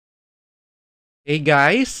Hey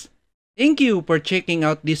guys, thank you for checking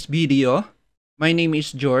out this video. My name is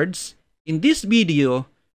George. In this video,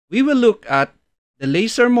 we will look at the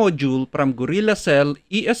laser module from Gorilla Cell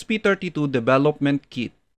ESP32 Development Kit.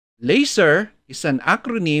 Laser is an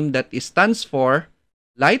acronym that stands for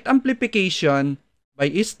Light Amplification by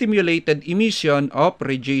Stimulated Emission of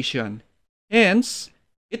Radiation. Hence,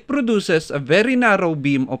 it produces a very narrow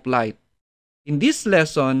beam of light. In this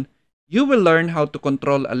lesson, you will learn how to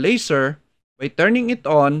control a laser by turning it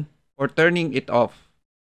on or turning it off.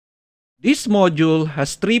 This module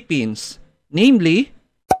has 3 pins, namely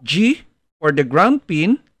G for the ground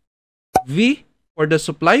pin, V for the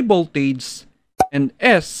supply voltage, and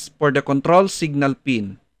S for the control signal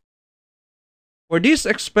pin. For this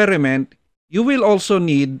experiment, you will also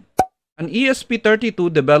need an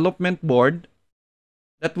ESP32 development board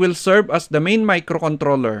that will serve as the main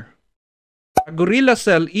microcontroller, a Gorilla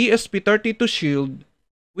Cell ESP32 shield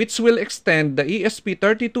which will extend the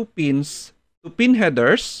ESP32 pins to pin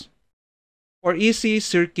headers for easy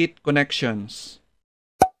circuit connections,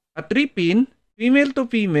 a 3-pin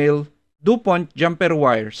female-to-female DuPont jumper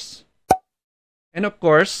wires, and of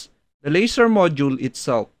course, the laser module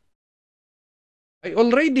itself. I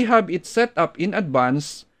already have it set up in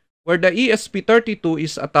advance where the ESP32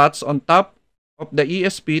 is attached on top of the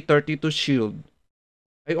ESP32 shield.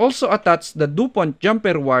 I also attached the DuPont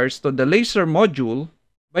jumper wires to the laser module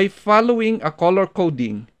by following a color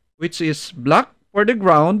coding, which is black for the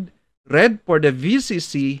ground, red for the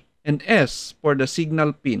VCC, and S for the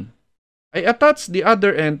signal pin. I attached the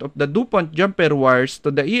other end of the DuPont jumper wires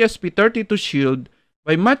to the ESP32 shield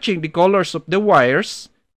by matching the colors of the wires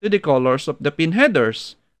to the colors of the pin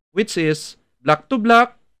headers, which is black to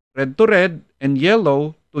black, red to red, and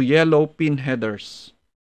yellow to yellow pin headers.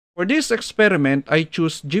 For this experiment, I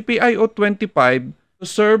choose GPIO25 to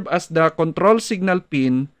serve as the control signal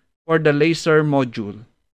pin for the laser module.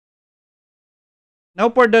 Now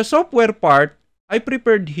for the software part, I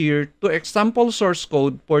prepared here 2 example source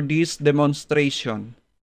code for this demonstration.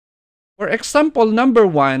 For example number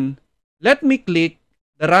 1, let me click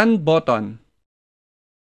the Run button.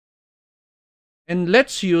 And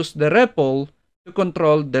let's use the REPL to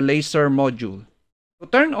control the laser module. To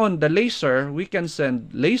turn on the laser, we can send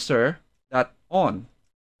laser.on,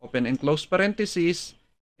 open and close parentheses,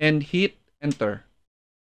 and hit enter.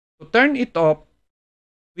 To turn it off,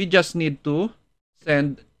 we just need to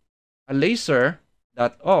send a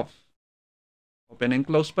laser.off, open and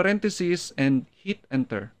close parentheses, and hit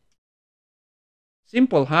enter.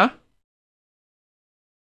 Simple, huh?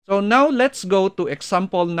 So now let's go to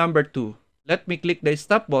example number 2. Let me click the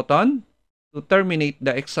stop button to terminate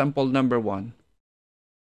the example number 1.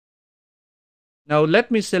 Now let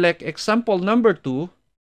me select example number 2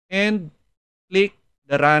 and click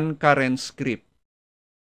the Run Current script.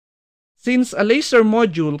 Since a laser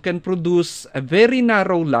module can produce a very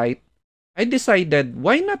narrow light, I decided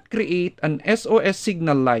why not create an SOS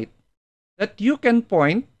signal light that you can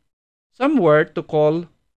point somewhere to call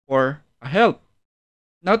for a help.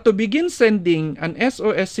 Now to begin sending an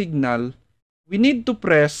SOS signal, we need to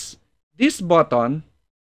press this button,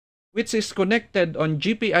 which is connected on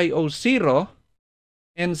GPIO 0,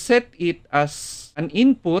 and set it as an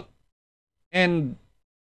input, and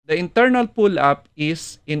the internal pull-up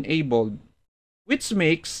is enabled, which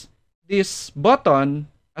makes this button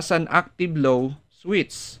as an active low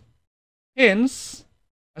switch. Hence,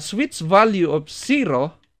 a switch value of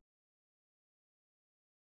 0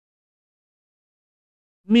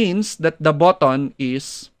 means that the button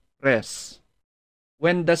is pressed.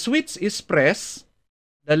 When the switch is pressed,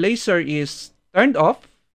 the laser is turned off,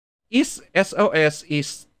 SOS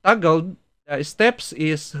is toggled, the steps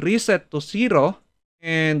is reset to 0,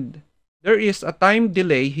 and there is a time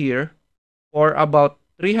delay here for about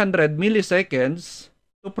 300 milliseconds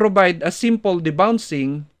to provide a simple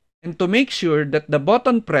debouncing and to make sure that the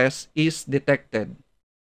button press is detected.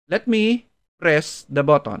 Let me press the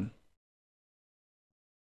button,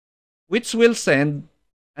 which will send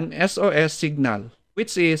an SOS signal,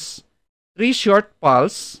 which is 3 short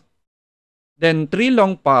pulse, then 3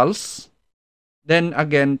 long pulse, then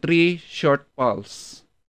again 3 short pulse.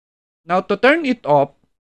 Now to turn it off,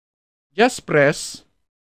 just press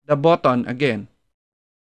the button again.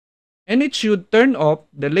 And it should turn off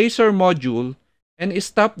the laser module and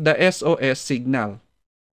stop the SOS signal.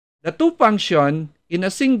 The 2 function in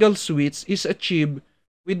a single switch is achieved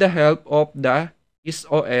with the help of the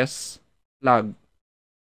SOS flag.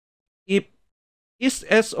 If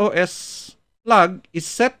SOS flag is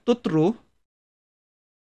set to true,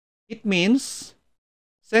 it means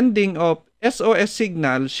sending of SOS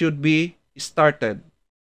signal should be started.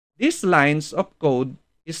 These lines of code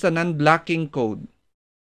is a non-blocking code,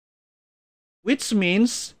 which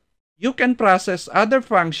means you can process other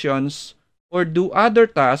functions or do other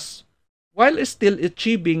tasks while still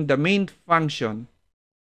achieving the main function.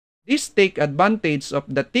 This takes advantage of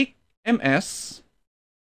the TickMS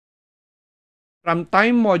from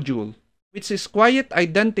time module, which is quite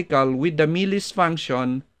identical with the millis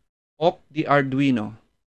function of the Arduino.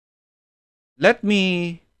 Let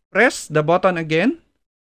me press the button again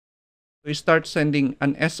to start sending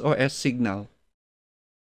an SOS signal.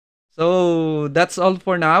 So that's all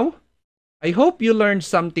for now. I hope you learned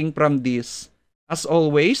something from this. As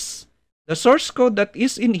always, the source code that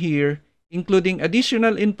is in here, including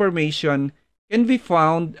additional information, can be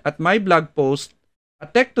found at my blog post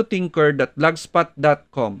at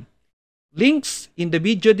tech.to.tinker.blogspot.com. Links in the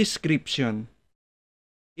video description.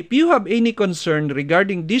 If you have any concern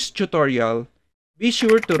regarding this tutorial, be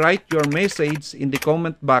sure to write your message in the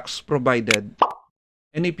comment box provided.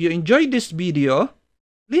 And if you enjoyed this video,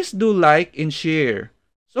 please do like and share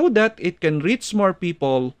so that it can reach more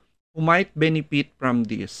people who might benefit from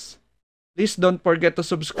this. Please don't forget to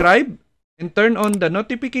subscribe and turn on the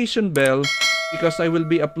notification bell because I will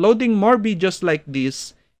be uploading more videos like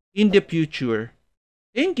this in the future.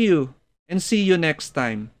 Thank you and see you next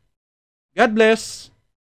time. God bless!